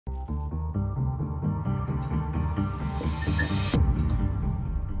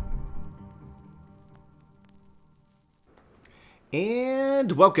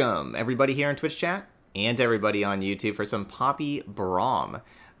And welcome everybody here in Twitch chat and everybody on YouTube for some Poppy Braum.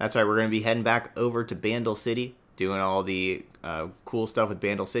 That's right, we're going to be heading back over to Bandle City, doing all the cool stuff with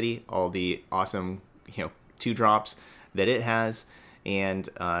Bandle City, all the awesome 2-drops that it has, and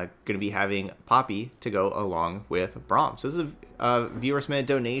going to be having Poppy to go along with Braum. So this is a viewer submitted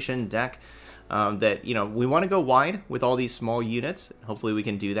donation deck that we want to go wide with all these small units. Hopefully we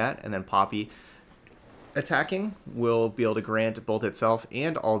can do that, and then Poppy attacking will be able to grant both itself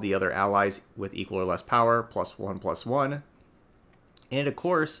and all the other allies with equal or less power, +1/+1. And of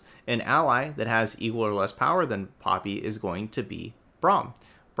course, an ally that has equal or less power than Poppy is going to be Braum.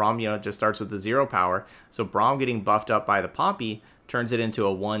 Braum, just starts with the 0 power. So Braum getting buffed up by the Poppy turns it into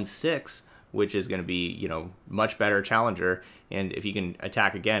a 1/6, which is going to be, much better challenger. And if you can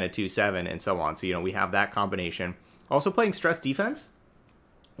attack again, a 2/7 and so on. So, we have that combination. Also playing stress defense,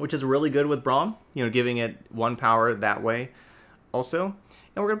 which is really good with Braum, giving it 1 power that way also.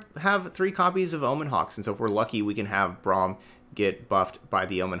 And we're going to have 3 copies of Omen Hawks, and so if we're lucky, we can have Braum get buffed by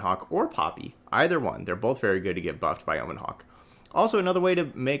the Omen Hawk or Poppy. Either one. They're both very good to get buffed by Omen Hawk. Also, another way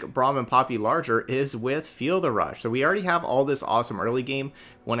to make Braum and Poppy larger is with Feel the Rush. So we already have all this awesome early game.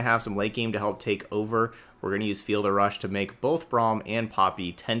 Want to have some late game to help take over. We're going to use Feel the Rush to make both Braum and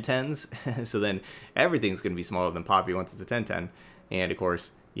Poppy 10/10s. So then everything's going to be smaller than Poppy once it's a 10/10. And of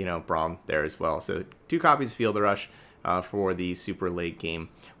course, Braum there as well. So 2 copies of Feel the Rush for the super late game.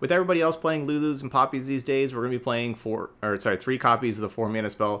 With everybody else playing Lulus and Poppies these days, we're going to be playing 3 copies of the 4-mana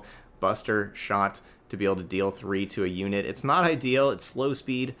spell Buster Shot to be able to deal 3 to a unit. It's not ideal, it's slow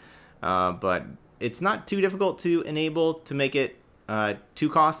speed, but it's not too difficult to enable to make it 2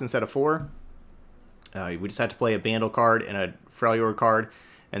 costs instead of 4. We just have to play a Bandle card and a Freljord card,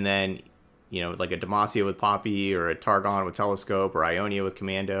 and then like a Demacia with Poppy, or a Targon with Telescope, or Ionia with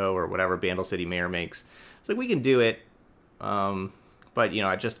Commando, or whatever Bandle City Mayor makes. So we can do it, but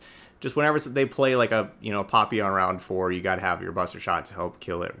just whenever they play like a Poppy on round 4, you got to have your Buster Shot to help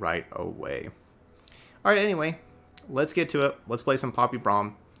kill it right away. All right, anyway, let's get to it. Let's play some Poppy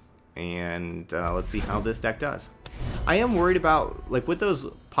Braum, and let's see how this deck does. I am worried about, with those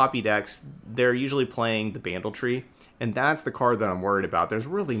Poppy decks, they're usually playing the Bandle tree. And that's the card that I'm worried about. There's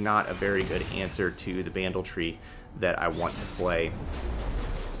really not a very good answer to the Bandle tree that I want to play.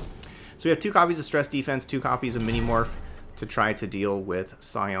 So we have 2 copies of Stress Defense, 2 copies of Mini Morph to try to deal with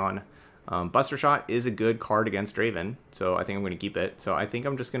Sion. Buster Shot is a good card against Draven, so I think I'm going to keep it. So I think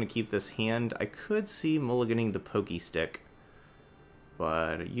I'm just going to keep this hand. I could see mulliganing the Pokey Stick,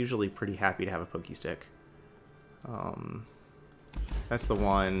 but usually pretty happy to have a Pokey Stick. That's the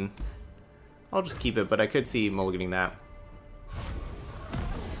one. I'll just keep it, but I could see mulliganing that.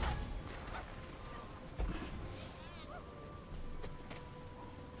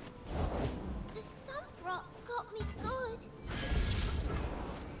 The sun rock got me good.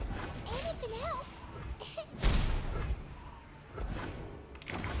 Anything else?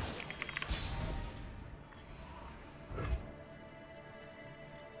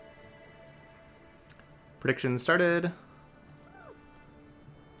 Prediction started.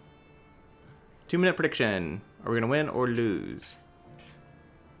 2-minute prediction. Are we going to win or lose?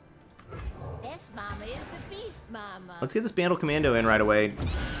 This mama is the beast mama. Let's get this Bandle Commando in right away.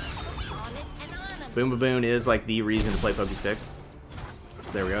 Boom Baboon is like the reason to play Pokey Stick.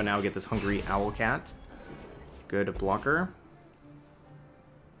 So there we go. Now we get this Hungry Owl Cat. Good blocker.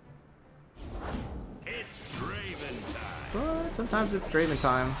 It's Draven time. But sometimes it's Draven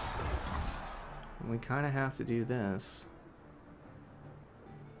time. We kind of have to do this.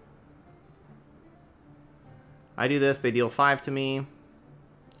 I do this, they deal 5 to me.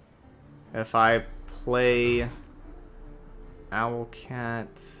 If I play Owl Cat,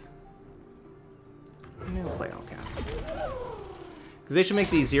 maybe I'll play Owl Cat. Because they should make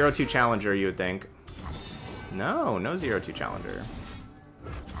the 0-2 challenger, you would think. No 0-2 challenger.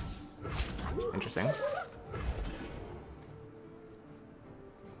 Interesting.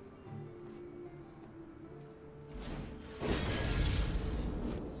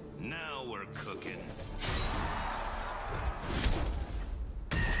 Now we're cooking.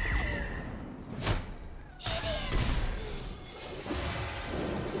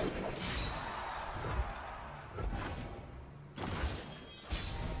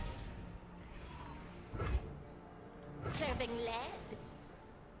 Serving lead.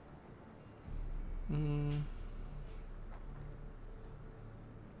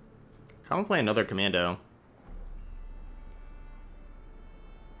 I want to play another Commando.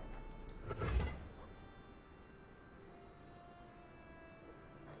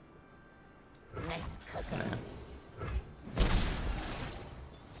 Let's cook 'em.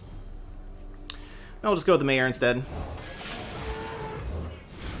 I'll just go with the Mayor instead.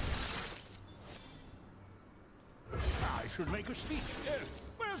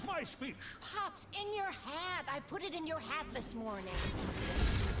 Where's my speech? Pops, in your hat. I put it in your hat this morning.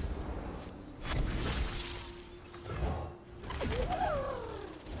 They've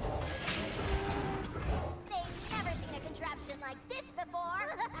never seen a contraption like this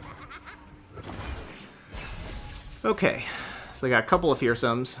before. Okay, so I got a couple of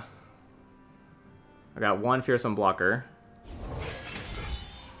fearsomes. I got one fearsome blocker.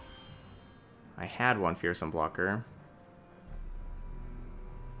 I had one fearsome blocker.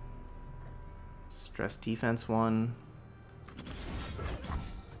 Stress defense one.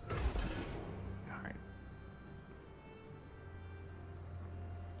 Alright.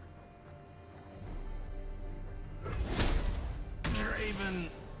 Draven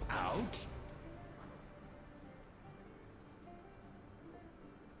out?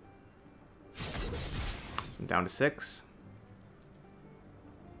 I'm down to 6.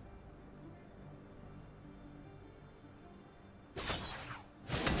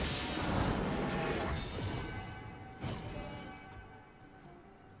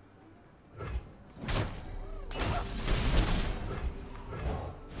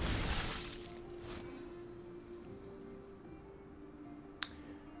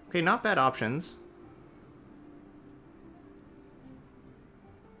 Okay, not bad options.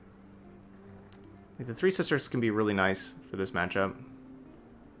 Like the Three Sisters can be really nice for this matchup.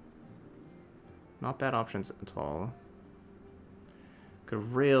 Not bad options at all.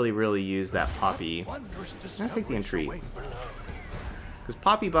 Could really use that Poppy. I'm gonna take the Entreat. Because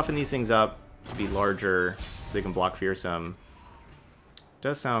Poppy buffing these things up to be larger so they can block Fearsome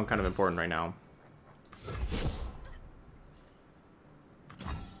does sound kind of important right now.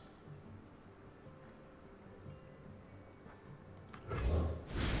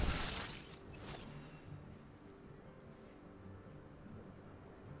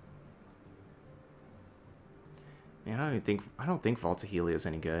 Man, I don't think Vault of Helia is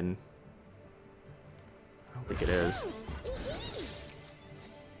any good. I don't think it is.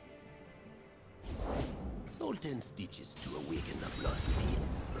 Sultan stitches to awaken the blood within.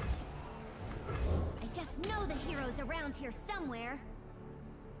 I just know the hero's around here somewhere.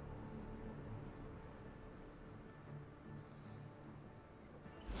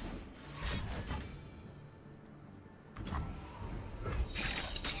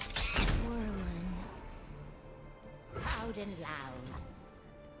 Loud and loud.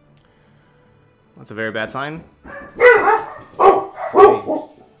 That's a very bad sign.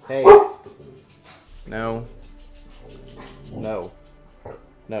 Hey. No. No.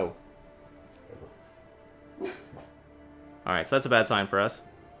 No. Alright, so that's a bad sign for us.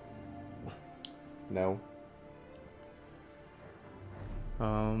 No.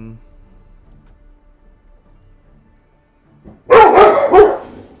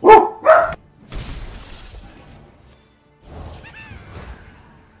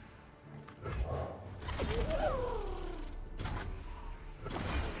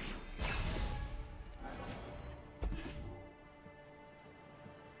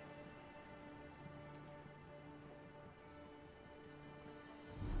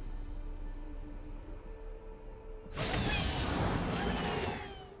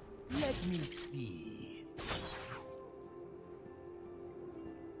 Let me see.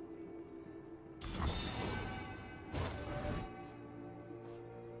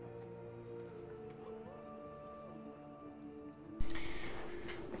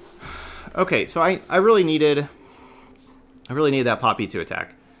 Okay, so I really needed that Poppy to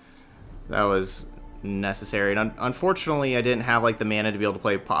attack. That was necessary, and unfortunately I didn't have like the mana to be able to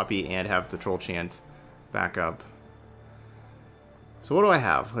play Poppy and have the Troll Chant back up. So what do I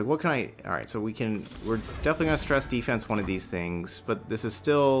have? Like, what can I... Alright, so we're definitely going to stress defense one of these things, but this is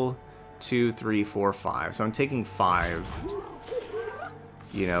still 2, 3, 4, 5. So I'm taking 5.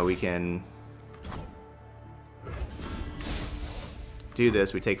 You know, we can do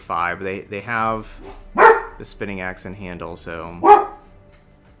this. We take 5. They have the Spinning Axe and Handle, so...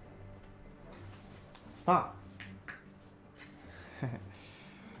 Stop.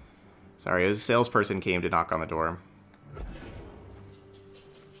 Sorry, a salesperson came to knock on the door.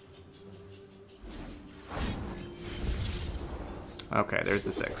 Okay, there's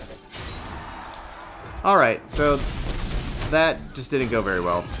the 6. Alright, so that just didn't go very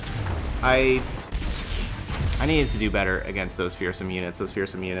well. I needed to do better against those fearsome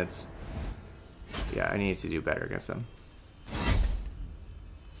units. Yeah, I needed to do better against them.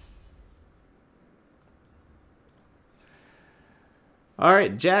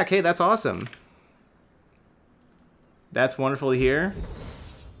 Alright, Jack, hey, that's awesome. That's wonderful to hear.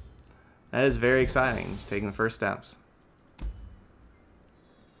 That is very exciting, taking the first steps.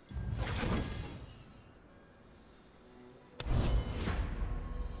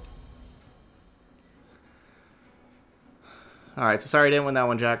 Alright, so sorry I didn't win that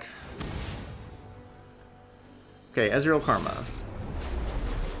one, Jack. Okay, Ezreal Karma.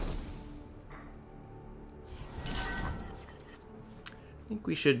 I think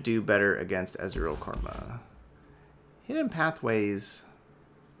we should do better against Ezreal Karma. Hidden Pathways.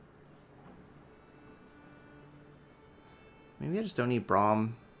 Maybe I just don't need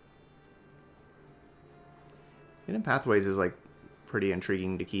Braum. Hidden Pathways is like pretty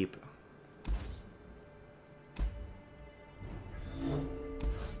intriguing to keep.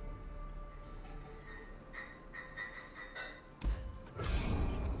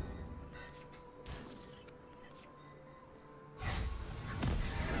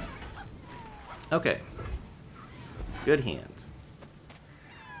 Okay. Good hand.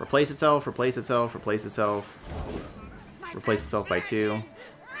 Replace itself, replace itself, replace itself. Replace itself by 2.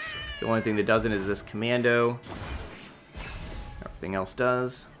 The only thing that doesn't is this commando. Everything else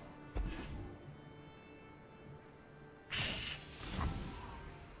does.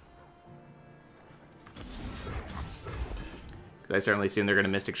 Because I certainly assume they're going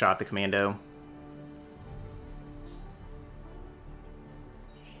to Mystic Shot the commando.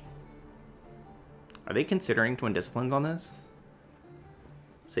 Are they considering Twin Disciplines on this?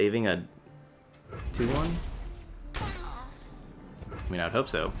 Saving a 2-1? I mean, I'd hope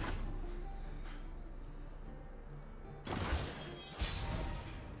so.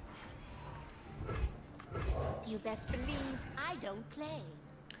 You best believe I don't play.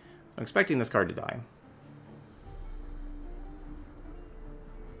 I'm expecting this card to die.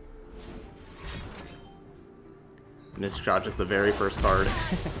 Mystic Shot just the very first card.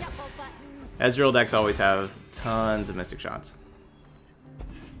 Ezreal decks always have tons of Mystic Shots.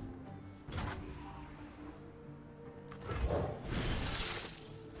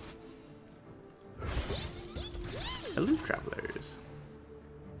 Aloof Travelers.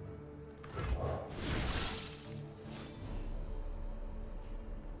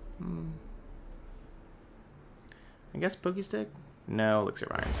 I guess Pokey Stick? No, Elixir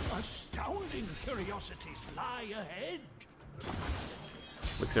of Iron. Astounding curiosities lie ahead.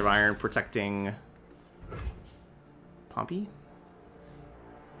 Elixir of Iron protecting Pompey?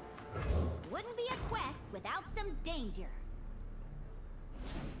 Wouldn't be a quest without some danger.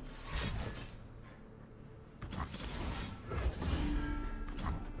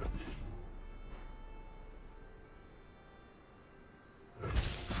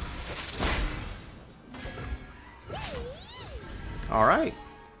 Alright,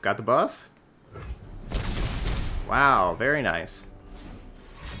 got the buff. Wow, very nice.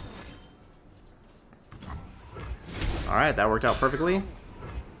 Alright, that worked out perfectly.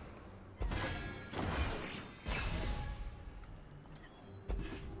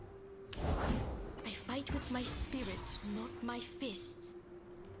 I fight with my spirit, not my fists.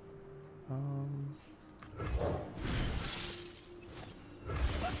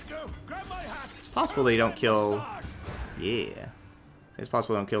 Let's go. Grab my hat. It's possible they don't kill... Yeah. It's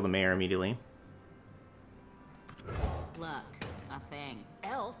possible they don't kill the mayor immediately. Look, a thing.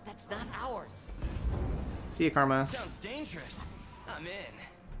 Elf, that's not ours. See ya, Karma. Sounds dangerous. I'm in.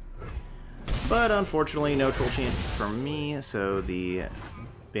 But unfortunately, no troll chance for me, so the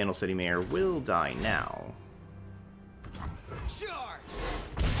Bandle City Mayor will die now. Charge!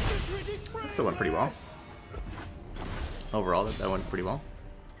 That still went pretty well. Overall, that went pretty well.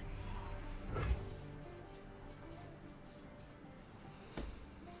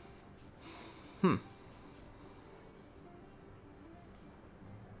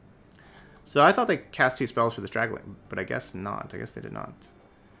 So I thought they cast 2 spells for the Straggling, but I guess not. I guess they did not.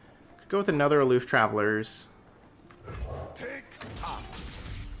 Could go with another Aloof Travelers. Take top.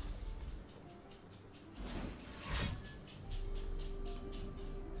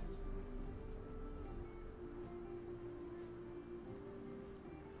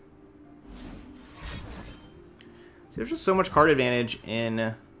 See, there's just so much card advantage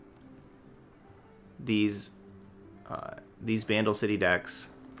in these Bandle City decks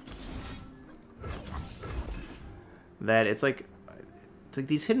that it's like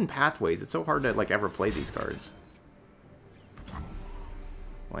these hidden pathways. It's so hard to like ever play these cards.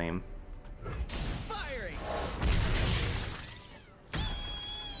 Lame. Firing.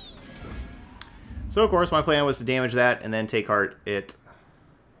 So of course my plan was to damage that and then take heart it.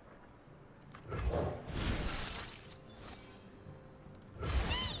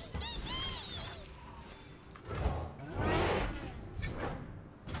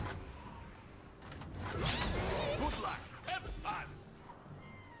 Good luck. Have fun.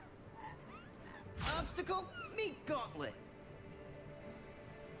 Obstacle, meet gauntlet.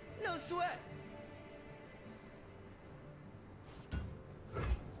 No sweat.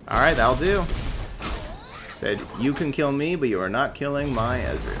 Alright, that'll do. Said, you can kill me, but you are not killing my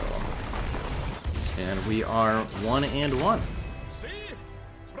Ezreal. And we are 1-1. See?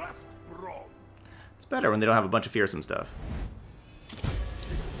 Trust Braum. It's better when they don't have a bunch of fearsome stuff.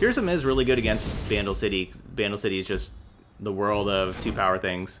 Fearsome is really good against Bandle City. Bandle City is just the world of 2-power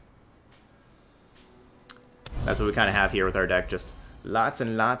things. That's what we kind of have here with our deck. Just lots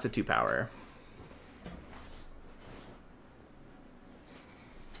and lots of 2-power.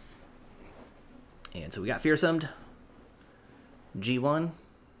 And so we got fearsomed. G1.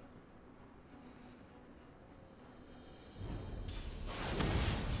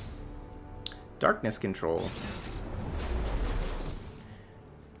 Darkness control.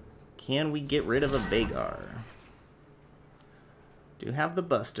 Can we get rid of a Veigar? Do have the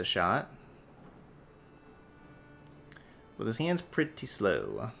Busta shot. But his hand's pretty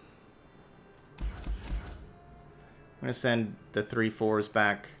slow. I'm gonna send the 3/4s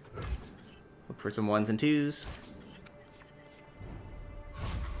back. Look for some 1s and 2s.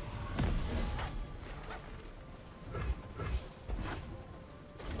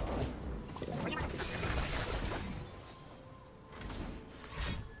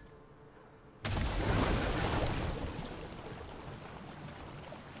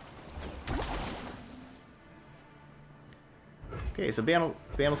 Okay, so Bandle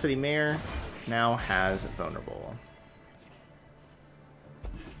City Mayor now has Vulnerable.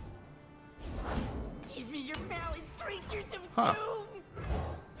 Give me your malice, creatures of Huh. doom!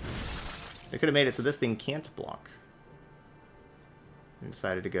 They could have made it so this thing can't block. And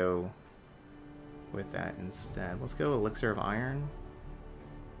decided to go with that instead. Let's go Elixir of Iron.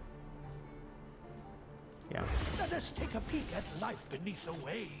 Yeah. Let us take a peek at life beneath the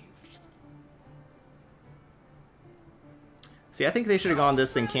waves. See, I think they should have gone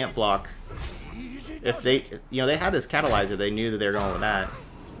this thing can't block. Easy If they, you know, they had this catalyzer, they knew that they were going with that.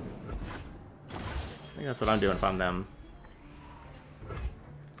 I think that's what I'm doing if I'm them.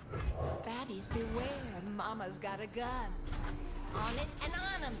 Baddies beware. Mama's got a gun. On it and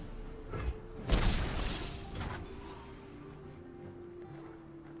on 'em.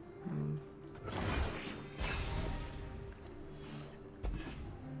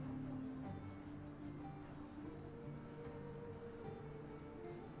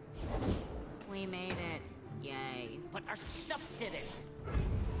 We made it. Yay. But our stuff did it.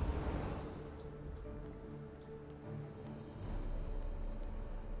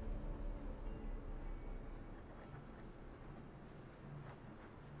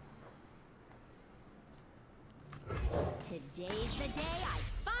 Today's the day I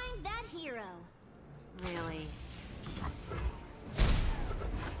find that hero. Really?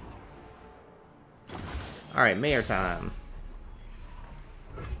 Alright, Mayor time.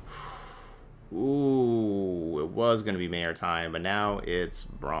 Ooh, it was going to be Mayor time, but now it's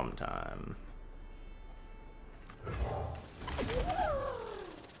Braum time.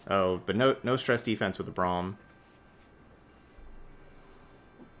 Oh, but no stress defense with the Braum.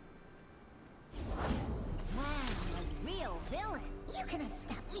 Wow, a real villain. You cannot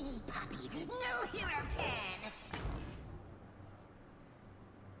stop me, Poppy. No hero can.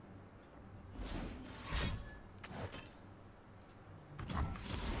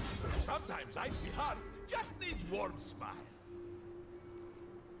 Sometimes icy heart just needs warm smile.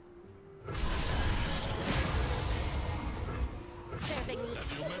 Serving me.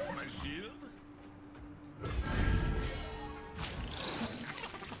 Have you met my shield?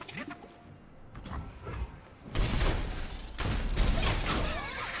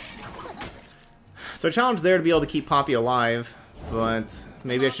 So challenge there to be able to keep Poppy alive, but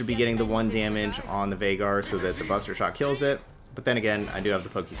maybe I should be getting the 1 damage on the Veigar so that the Buster Shot kills it. But then again, I do have the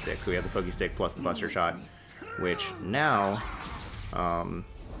Pokey Stick, so we have the Pokey Stick plus the Buster Shot, which now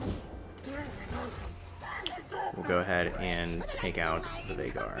we'll go ahead and take out the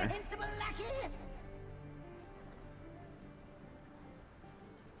Veigar.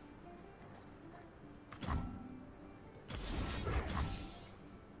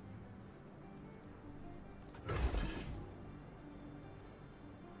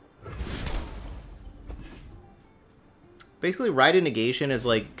 Basically, Rite of Negation is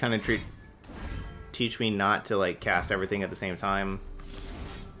like kind of teach me not to like cast everything at the same time.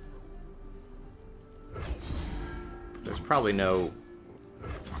 There's probably no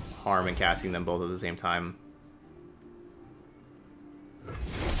harm in casting them both at the same time.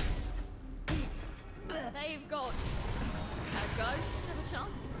 They've got a ghost of a chance.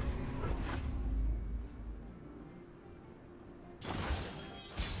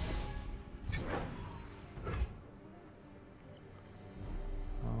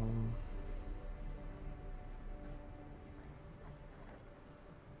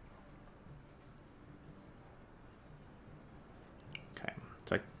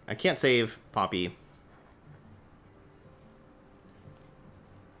 I can't save Poppy.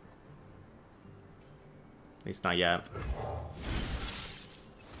 At least not yet.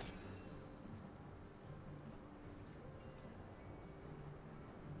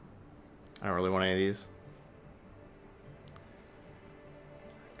 I don't really want any of these.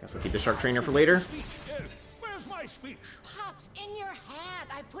 Guess I'll keep the Shark Trainer for later. Where's my speech? Pops, in your hat.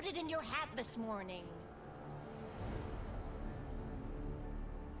 I put it in your hat this morning.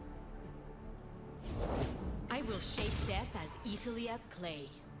 I will shape death as easily as clay.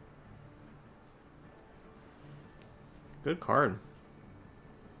 Good card.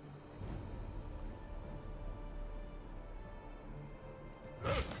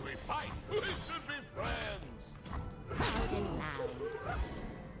 First we fight. We should be friends. Loud and loud.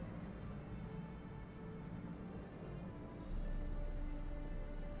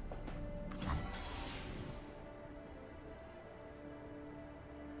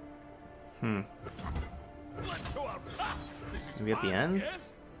 Let's show off. Ha! This is Maybe at the fun, end?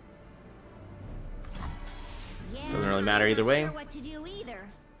 yes? Yeah, Doesn't really matter either I'm way. not sure what to do either.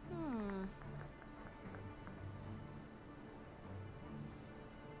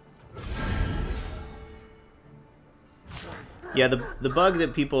 Yeah, the bug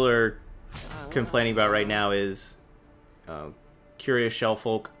that people are complaining about right now is Curious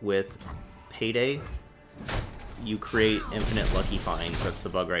Shellfolk with Payday. You create infinite lucky finds. That's the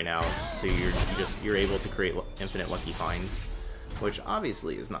bug right now. So you're able to create infinite lucky finds, which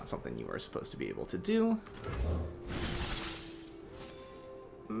obviously is not something you are supposed to be able to do.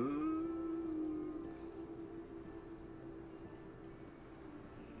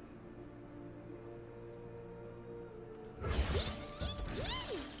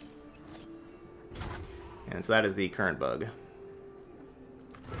 And so that is the current bug.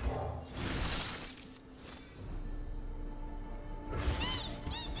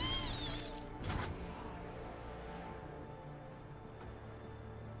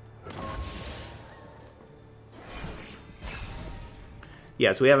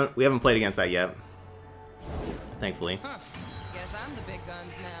 Yes, we haven't played against that yet. Thankfully. Huh. Guess I'm the big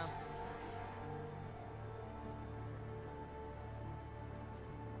guns now.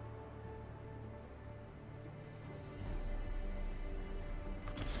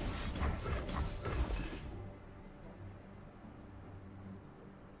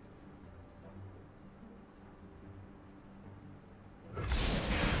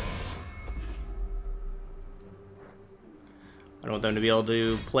 I don't want them to be able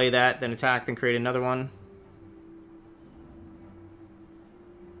to play that, then attack, then create another one.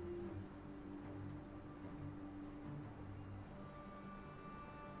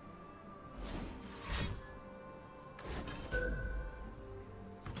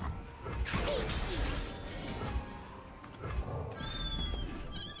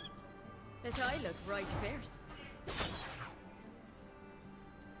 But I look right fierce.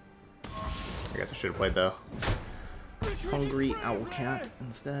 I guess I should have played the Hungry Owl Cat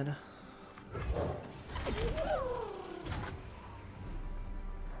instead. Yeah,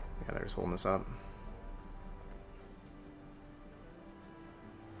 they're just holding this up.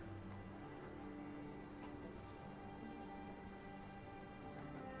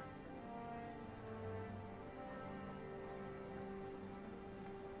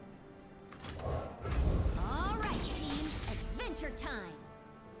 All right, team. Adventure time.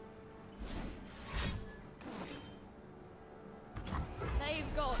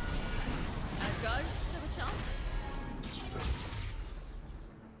 They've got a ghost of a chance.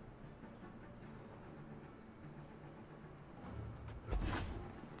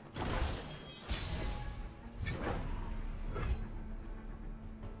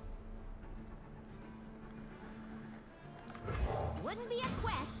 Wouldn't be a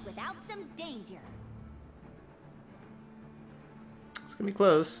quest without some danger. It's gonna be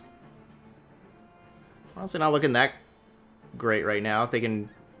close. Honestly, not looking that great right now. If they can,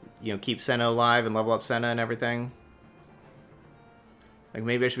 you know, keep Senna alive and level up Senna and everything. Like,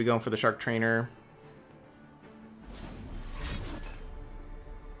 maybe I should be going for the Shark Trainer.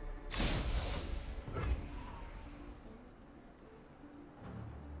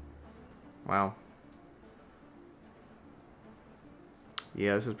 Wow.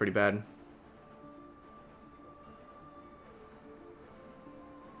 Yeah, this is pretty bad.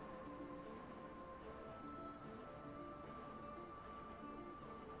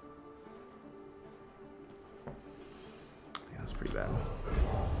 Yeah, that's pretty bad.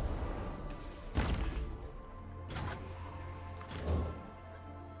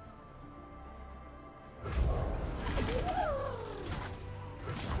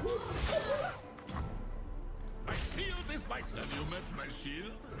 My shield is my Have you met my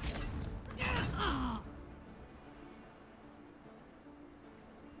shield?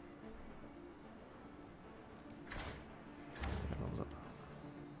 Levels up.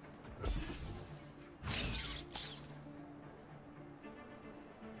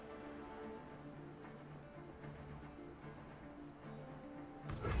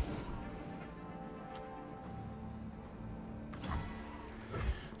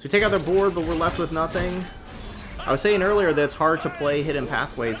 So we take out their board, but we're left with nothing. I was saying earlier that it's hard to play hidden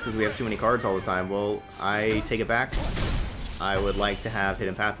pathways because we have too many cards all the time. Well, I take it back. I would like to have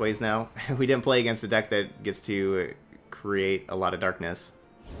hidden pathways now. We didn't play against a deck that gets to create a lot of darkness.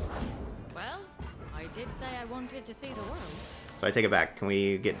 Well, I did say I wanted to see the world. So I take it back. Can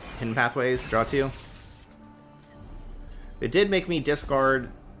we get hidden pathways? Draw 2? It did make me discard...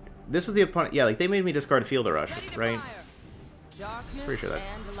 This was the opponent... Yeah, like they made me discard Field of Rush, right? Pretty sure that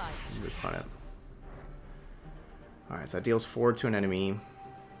this opponent. Alright, so that deals 4 to an enemy.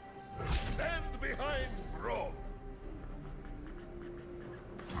 Stand behind Braum.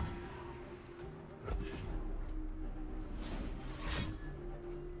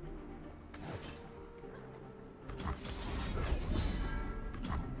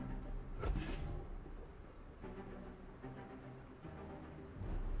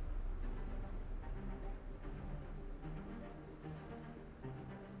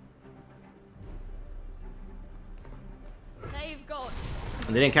 They've got...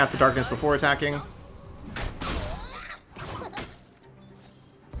 And they didn't cast the darkness before attacking.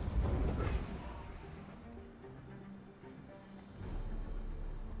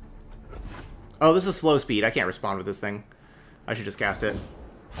 Oh, this is slow speed. I can't respond with this thing. I should just cast it.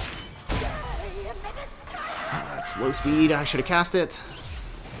 It's slow speed. I should have cast it.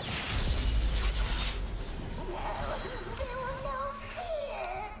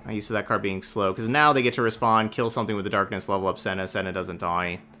 I'm used to that card being slow, because now they get to respond, kill something with the darkness, level up Senna. Senna doesn't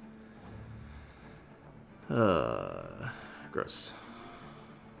die. Gross.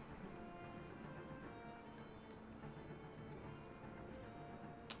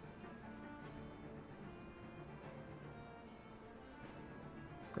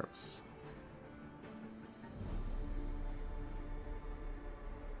 Gross.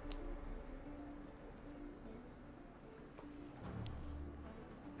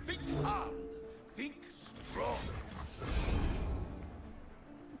 Think hard. Think strong.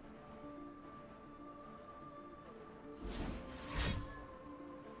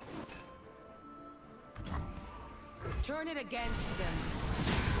 Turn it against them.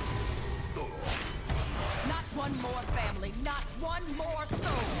 Not one more family, not one more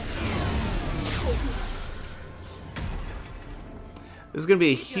soul. This is going to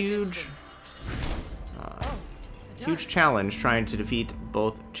be a huge challenge trying to defeat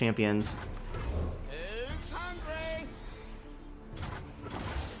both champions. Who's hungry?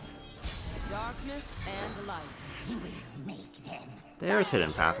 Darkness and light. We'll make them. There's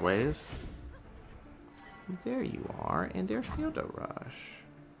hidden pathways. There you are, and there's Field of Rush.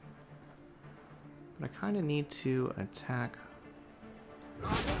 But I kind of need to attack.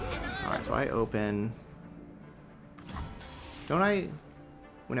 Alright, so I open. Don't I,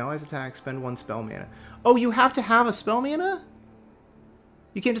 when allies attack, spend 1 spell mana? Oh, you have to have a spell mana?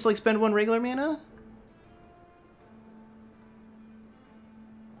 You can't just like spend 1 regular mana?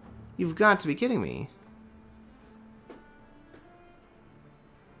 You've got to be kidding me.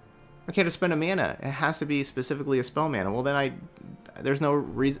 I can't just spend a mana. It has to be specifically a spell mana. Well, then there's no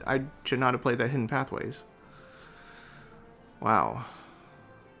reason, I should not have played that Hidden Pathways. Wow.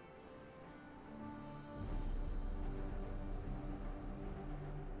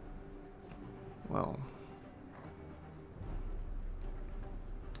 Well.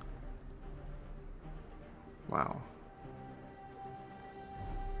 Wow.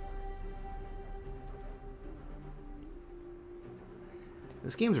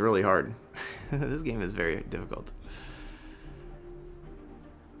 This game's really hard. This game is very difficult.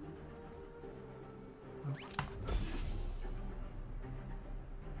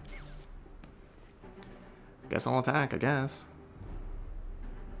 Guess I'll attack, I guess.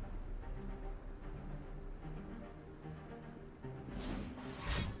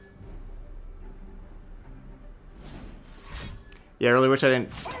 Yeah, I really wish I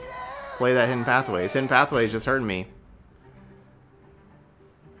didn't play that Hidden Pathways. Hidden Pathways just hurt me.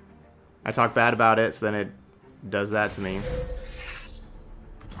 I talk bad about it, so then it does that to me.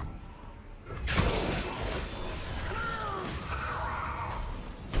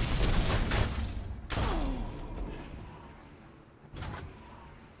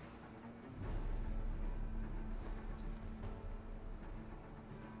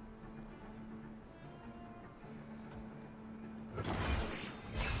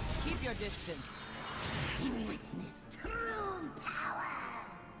 your distance. Witness true power.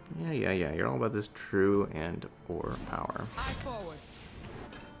 Yeah. You're all about this true and or power. Eye forward.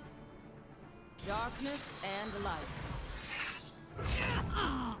 Darkness and light.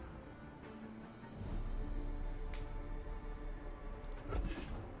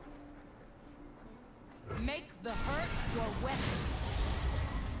 Make the hurt your weapon.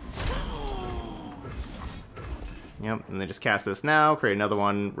 Yep, and they just cast this now, create another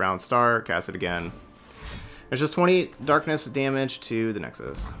one, round start, cast it again. There's just 20 darkness damage to the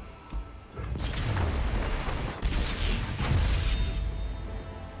Nexus.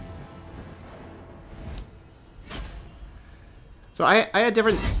 So I had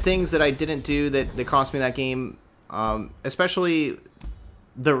different things that I didn't do that cost me that game, especially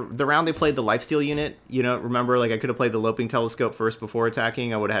the round they played the lifesteal unit. You know, remember, like, I could have played the Loping Telescope first before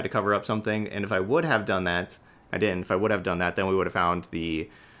attacking. I would have had to cover up something, and if I would have done that, I didn't. If I would have done that, then we would have found the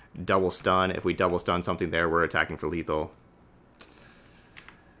double stun. If we double stun something there, we're attacking for lethal.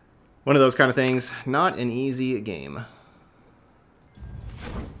 One of those kind of things. Not an easy game.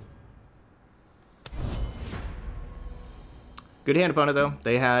 Good hand opponent, though.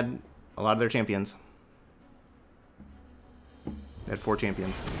 They had a lot of their champions. They had 4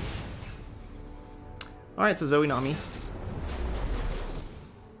 champions. Alright, so Zoe Nami.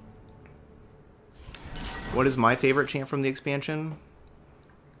 What is my favorite champ from the expansion?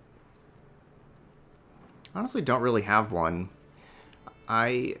 Honestly, don't really have one.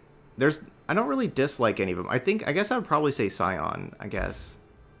 I don't really dislike any of them. I guess I would probably say Sion, I guess.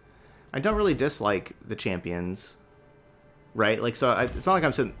 I don't really dislike the champions. Right? Like, so it's not like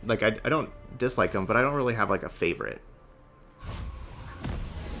I'm sitting, like, I don't dislike them, but I don't really have, like, a favorite.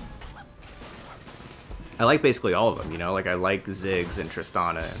 I like basically all of them, you know? Like, I like Ziggs and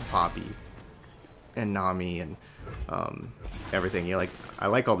Tristana and Poppy and Nami and everything. You know, like, I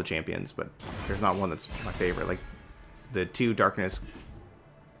like all the champions, but there's not one that's my favorite. Like, the 2 Darkness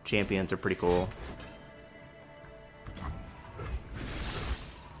champions are pretty cool.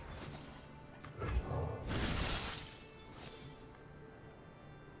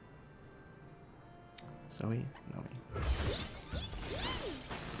 Zoe Nami.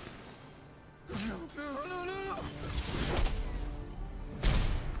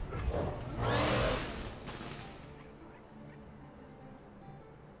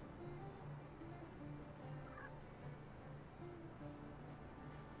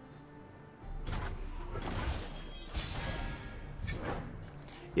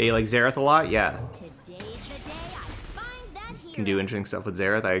 Yeah, you like Xerath a lot? Yeah. Today's the day I find that hero. Can do interesting stuff with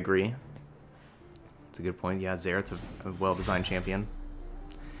Xerath, I agree. That's a good point. Yeah, Xerath's a well-designed champion.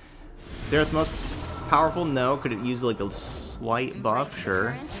 Xerath most powerful? No. Could it use like a slight buff?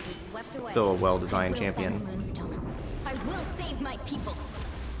 Sure. Still a well-designed champion. I will save my people.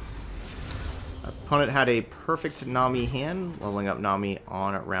 Opponent had a perfect Nami hand, leveling up Nami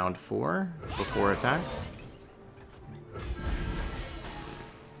on round 4 before attacks.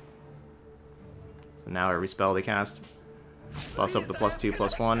 So now every spell they cast buffs up the +2,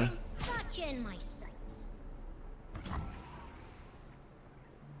 +1. Gotcha in my sights.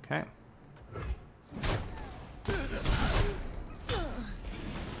 Okay.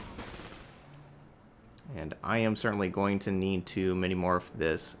 And I am certainly going to need to mini-morph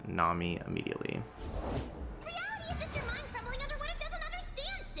this Nami immediately. Reality is just your mind crumbling under what it doesn't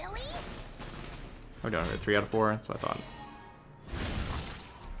understand, silly. We're doing it 3 out of 4. That's what I thought.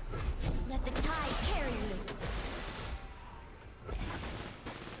 Let the tide carry you.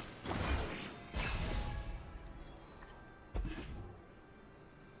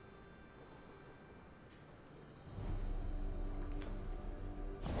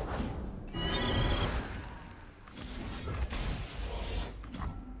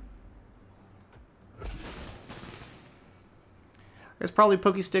 There's probably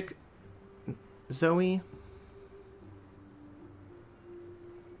Pokestick Zoe.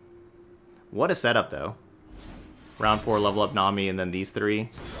 What a setup, though. Round 4, level up Nami, and then these 3.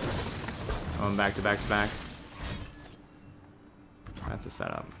 Going back to back to back. That's a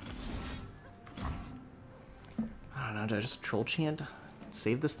setup. I don't know, did I just troll chant?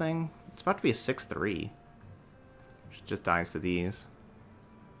 Save this thing? It's about to be a 6-3. Which just dies to these.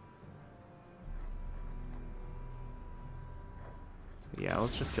 Yeah,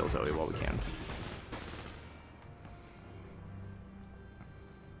 let's just kill Zoe while we can.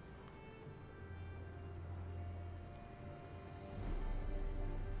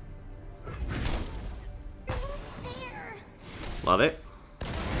 Love it.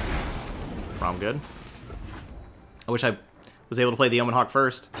 Braum good. I wish I was able to play the Omen Hawk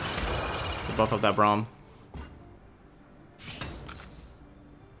first to buff up that Braum.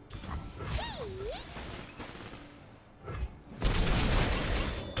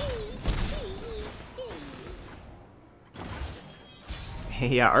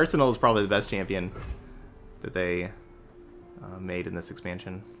 Yeah, Arsenal is probably the best champion that they made in this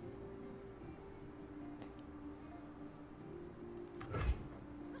expansion.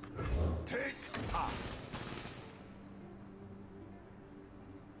 Take heart.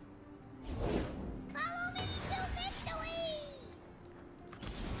 Follow me to victory!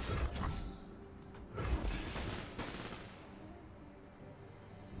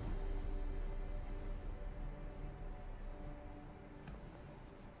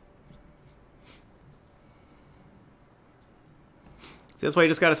 See, that's why you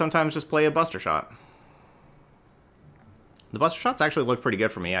just gotta sometimes just play a Buster Shot. The Buster Shots actually look pretty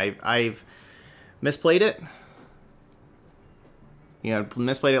good for me. I've misplayed it. You know,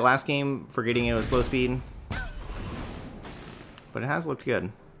 misplayed it last game, forgetting it was slow speed. But it has looked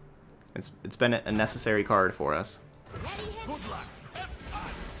good. It's been a necessary card for us. Good luck.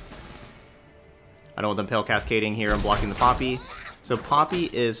 I don't want them Pale Cascading here and blocking the Poppy. So Poppy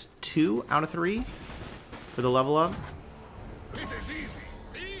is 2 out of 3 for the level up. It is easy.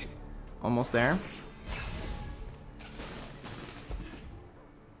 See? Almost there.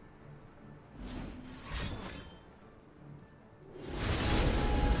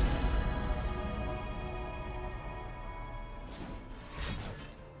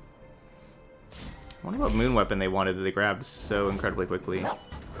 I wonder what moon weapon they wanted that they grabbed so incredibly quickly.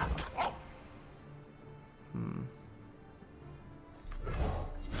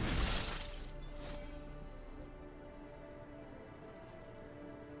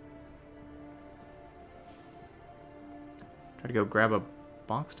 Try to go grab a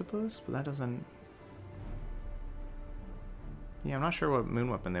Boxtopus, but that doesn't... Yeah, I'm not sure what moon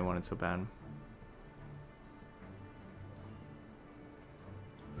weapon they wanted so bad.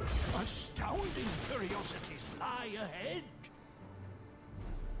 Astounding curiosities lie ahead.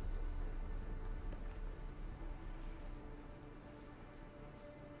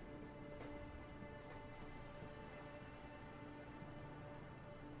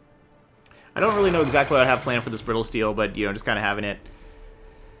 I don't really know exactly what I have planned for this Brittle Steel, but, you know, just kind of having it.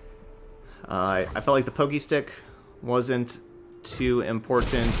 I felt like the Pokey Stick wasn't too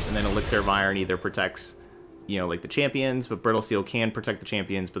important, and then Elixir of Iron either protects, you know, like the champions, but Brittle Steel can protect the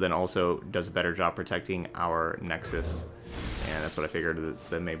champions, but then also does a better job protecting our Nexus. And that's what I figured, is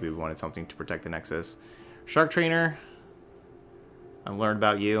that maybe we wanted something to protect the Nexus. Shark Trainer, I've learned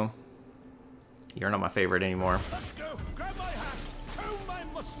about you. You're not my favorite anymore. Let's go. Grab my hat. Comb my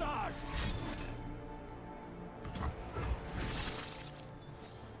mustache.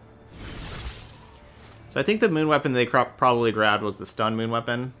 So I think the moon weapon they probably grabbed was the stun moon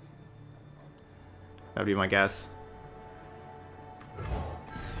weapon. That would be my guess.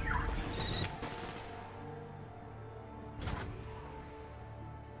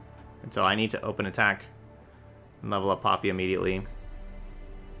 And so I need to open attack and level up Poppy immediately.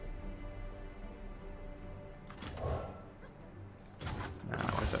 Nah,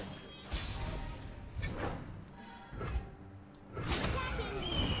 not worth it.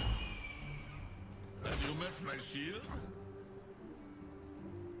 Have you met my shield?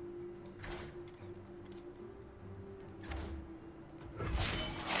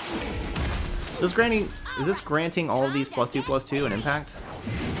 Is this granting all of these +2/+2 an impact?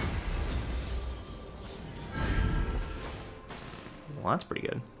 Well, that's pretty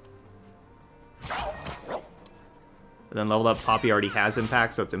good. And then leveled up Poppy already has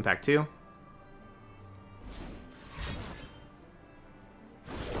impact, so it's impact 2.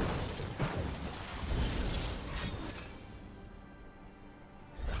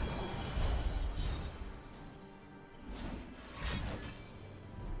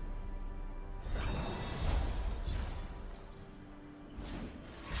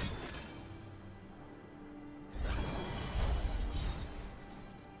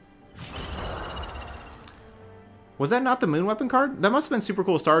 Was that not the moon weapon card? That must have been Super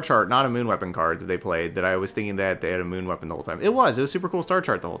Cool Star Chart, not a moon weapon card that they played, that I was thinking that they had a moon weapon the whole time. It was Super Cool Star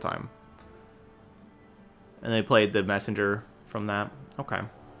Chart the whole time. And they played the messenger from that. Okay.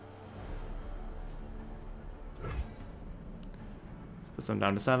 Put them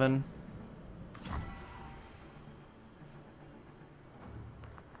down to 7.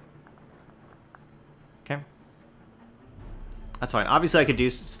 Okay. That's fine. Obviously, I could do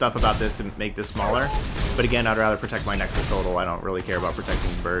stuff about this to make this smaller. But again, I'd rather protect my Nexus total. I don't really care about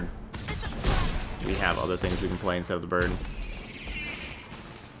protecting the bird. We have other things we can play instead of the bird.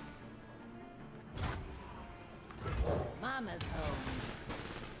 Mama's home.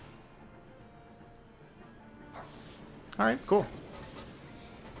 Alright, cool.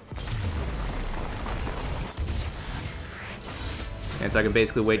 And so I can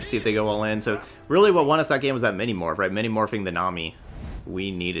basically wait to see if they go all in. So really what won us that game was that mini-morph, right? Mini-morphing the Nami.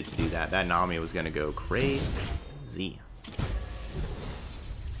 We needed to do that. That Nami was going to go crazy.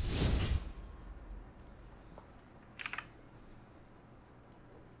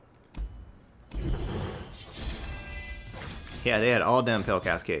 Yeah, they had all damn Pale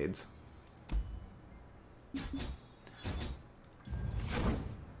Cascades.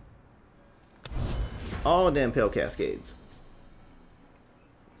 All damn Pale Cascades.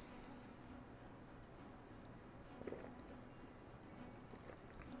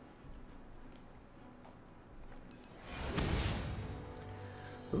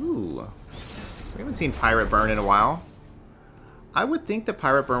 Ooh. We haven't seen Pirate Burn in a while. I would think that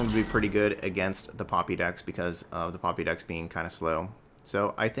Pirate Burn would be pretty good against the Poppy decks because of the Poppy decks being kind of slow.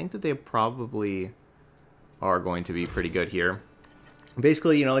 So I think that they probably are going to be pretty good here.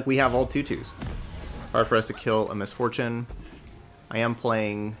 Basically, you know, like we have all 2/2s. It's hard for us to kill a Misfortune. I am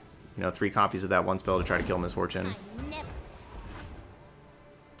playing, you know, 3 copies of that one spell to try to kill Misfortune.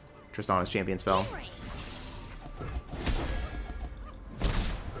 Tristana's champion spell.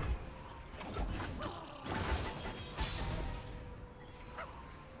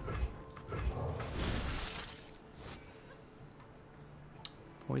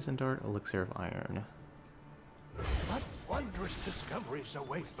 Poison Dart, Elixir of Iron. What wondrous discoveries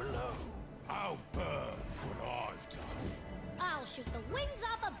await below? I'll burn for what I've done. I'll shoot the wings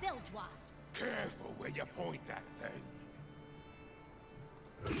off a bilge wasp. Careful where you point that thing.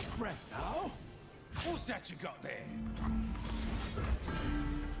 Deep breath now. What's that you got there?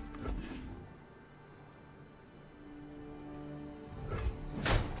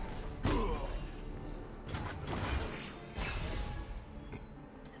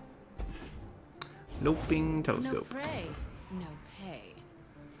 Noping Telescope. No prey, no pay.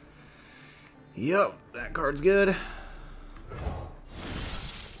 Yep, that card's good.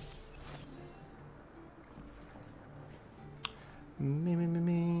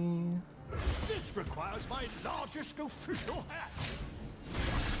 Me. This requires my largest official hat.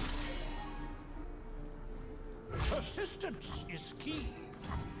 Persistence is key.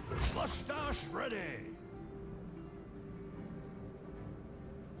 Mustache ready.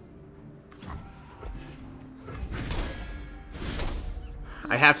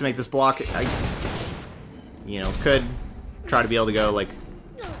 I have to make this block. I, you know, could try to be able to go like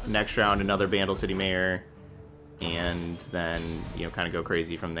next round another Bandle City Mayor, and then, you know, kind of go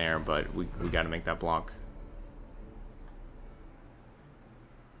crazy from there. But we got to make that block.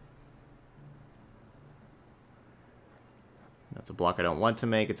 That's a block I don't want to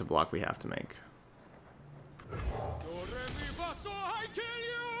make. It's a block we have to make.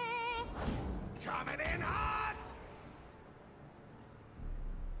 Coming in hot.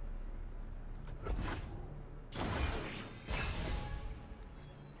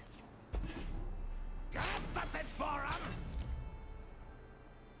 Got something for him.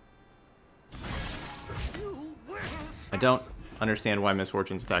 I don't understand why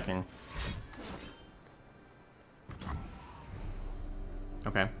Misfortune's attacking.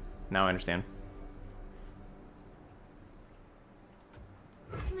 Okay, now I understand.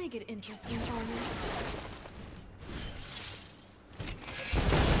 Make it interesting for me.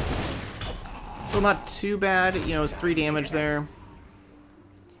 Well, not too bad. You know, it's 3 damage there.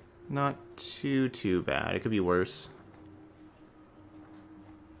 Not too bad. It could be worse.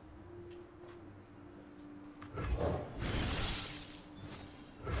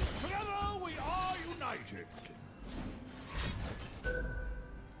 Together we are united.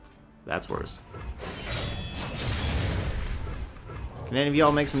 That's worse. Can any of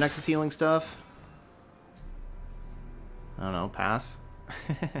y'all make some Nexus healing stuff? I don't know, pass?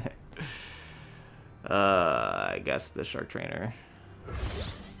 I guess the Shark Trainer.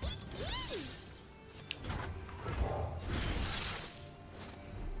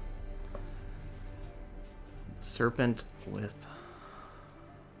 Serpent with...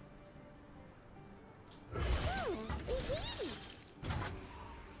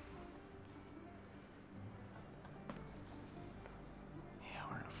 Yeah,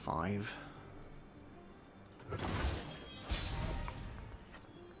 we're at 5.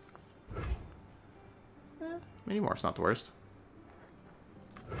 Many more, it's not the worst.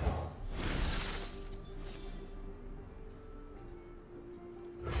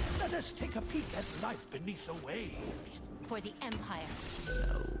 Let us take a peek at life beneath the waves. For the Empire.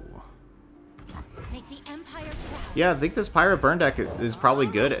 No. Make the Empire proud. Yeah, I think this Pirate Burn deck is probably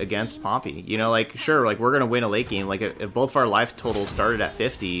good against Poppy. You know, like, sure, like, we're gonna win a late game. Like, if both of our life totals started at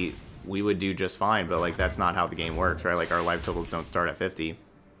 50, we would do just fine. But, like, that's not how the game works, right? Like, our life totals don't start at 50.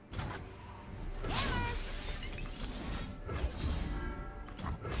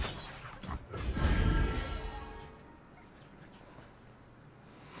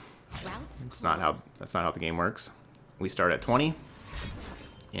 That's not how the game works. We start at 20,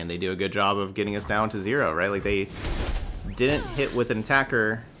 and they do a good job of getting us down to 0, right? Like, they didn't hit with an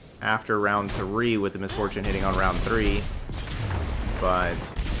attacker after round 3 with the misfortune hitting on round 3, but,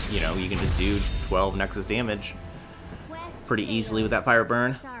 you know, you can just do 12 Nexus damage pretty easily with that Pirate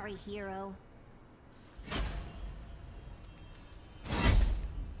Burn. Sorry, hero.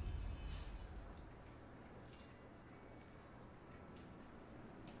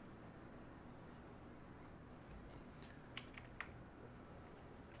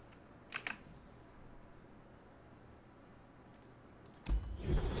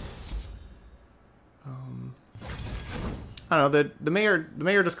 I don't know, the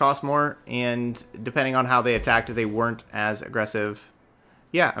mayor just costs more, and depending on how they attacked, if they weren't as aggressive,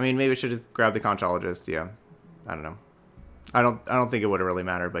 yeah, I mean, maybe I should just grab the Conchologist. Yeah, I don't know. I don't think it would have really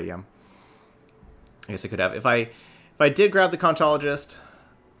mattered, but yeah, I guess I could have. If I did grab the Conchologist,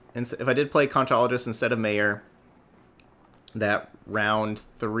 and if I did play Conchologist instead of Mayor that round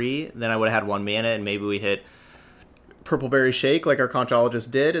 3, then I would have had 1 mana, and maybe we hit Purpleberry Shake like our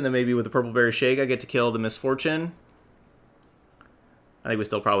Conchologist did, and then maybe with the Purpleberry Shake I get to kill the Misfortune. I think we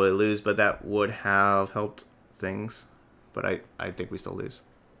still probably lose, but that would have helped things. But I think we still lose.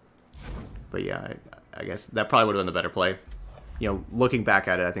 But yeah, I guess that probably would have been the better play. You know, looking back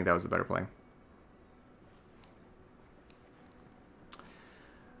at it, I think that was the better play.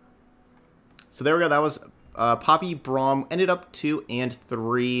 So there we go. That was Poppy, Braum. Ended up 2 and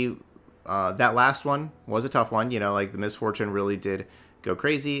 3. That last one was a tough one. You know, like the Misfortune really did go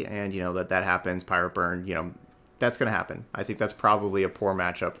crazy. And, you know, that happens. Pirate Burn, you know, that's going to happen. I think that's probably a poor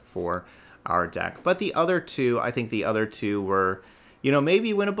matchup for our deck. But the other two, I think the other two were, you know,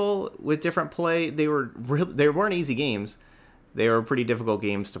 maybe winnable with different play. They weren't easy games. They were pretty difficult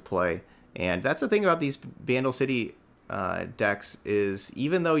games to play. And that's the thing about these Bandle City decks is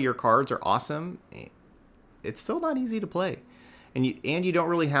even though your cards are awesome, it's still not easy to play. And you don't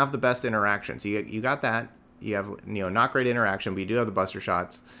really have the best interactions. You got that. You have, you know, not great interaction, but you do have the Buster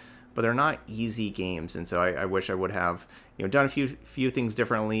Shots. But they're not easy games, and so I wish I would have, you know, done a few things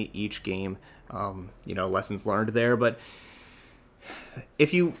differently each game. You know, lessons learned there. But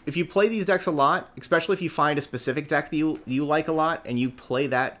if you play these decks a lot, especially if you find a specific deck that you like a lot, and you play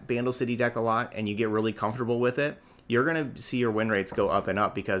that Bandle City deck a lot, and you get really comfortable with it, you're gonna see your win rates go up and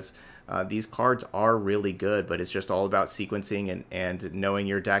up because these cards are really good. But it's just all about sequencing and knowing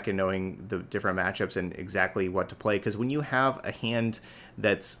your deck and knowing the different matchups and exactly what to play. Because when you have a hand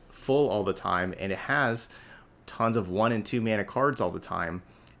that's full all the time and it has tons of 1 and 2 mana cards all the time,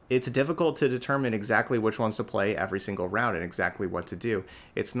 it's difficult to determine exactly which ones to play every single round and exactly what to do.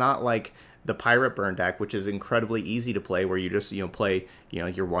 It's not like the Pirate Burn deck, which is incredibly easy to play, where you just, you know, play, you know,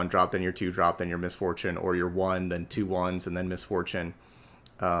 your 1 drop, then your 2 drop, then your Misfortune, or your 1, then 2 1s, and then Misfortune,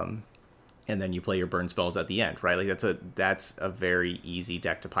 and then you play your burn spells at the end, right? Like that's a very easy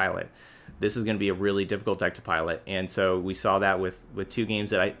deck to pilot. This is going to be a really difficult deck to pilot, and so we saw that with 2 games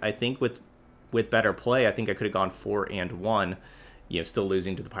that I think with better play, I think I could have gone 4 and 1, you know, still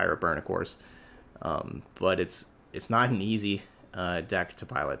losing to the Pirate Burn, of course. But it's not an easy deck to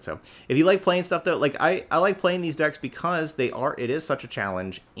pilot. So if you like playing stuff, though, like I like playing these decks because it is such a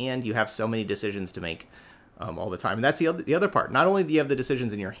challenge, and you have so many decisions to make all the time. And that's the other part. Not only do you have the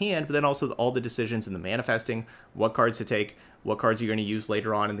decisions in your hand, but then also all the decisions in the manifesting, what cards to take, what cards you're going to use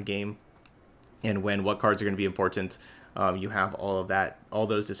later on in the game, and what cards are going to be important. You have all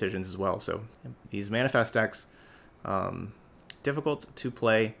those decisions as well. So these manifest decks, difficult to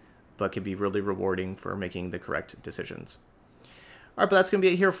play, but can be really rewarding for making the correct decisions. All right, but that's going to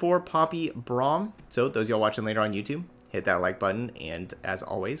be it here for Poppy Braum. So those of y'all watching later on YouTube, hit that like button. And as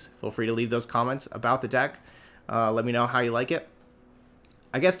always, feel free to leave those comments about the deck. Let me know how you like it.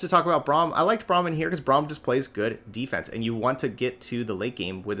 I guess to talk about Braum, I liked Braum in here because Braum just plays good defense, and you want to get to the late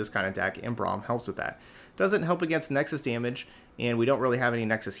game with this kind of deck, and Braum helps with that. Doesn't help against Nexus damage, and we don't really have any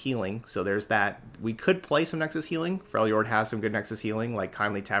Nexus healing, so there's that. We could play some Nexus healing. Freljord has some good Nexus healing, like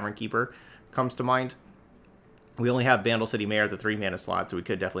Kindly Tavern Keeper comes to mind. We only have Bandle City Mayor at the 3 mana slot, so we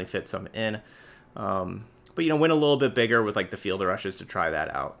could definitely fit some in. But, you know, win a little bit bigger with, like, the Field of Rushes to try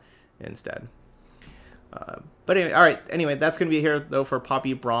that out instead. But anyway, all right. Anyway, that's going to be here, though, for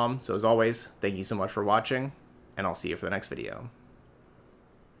Poppy Braum. So as always, thank you so much for watching, and I'll see you for the next video.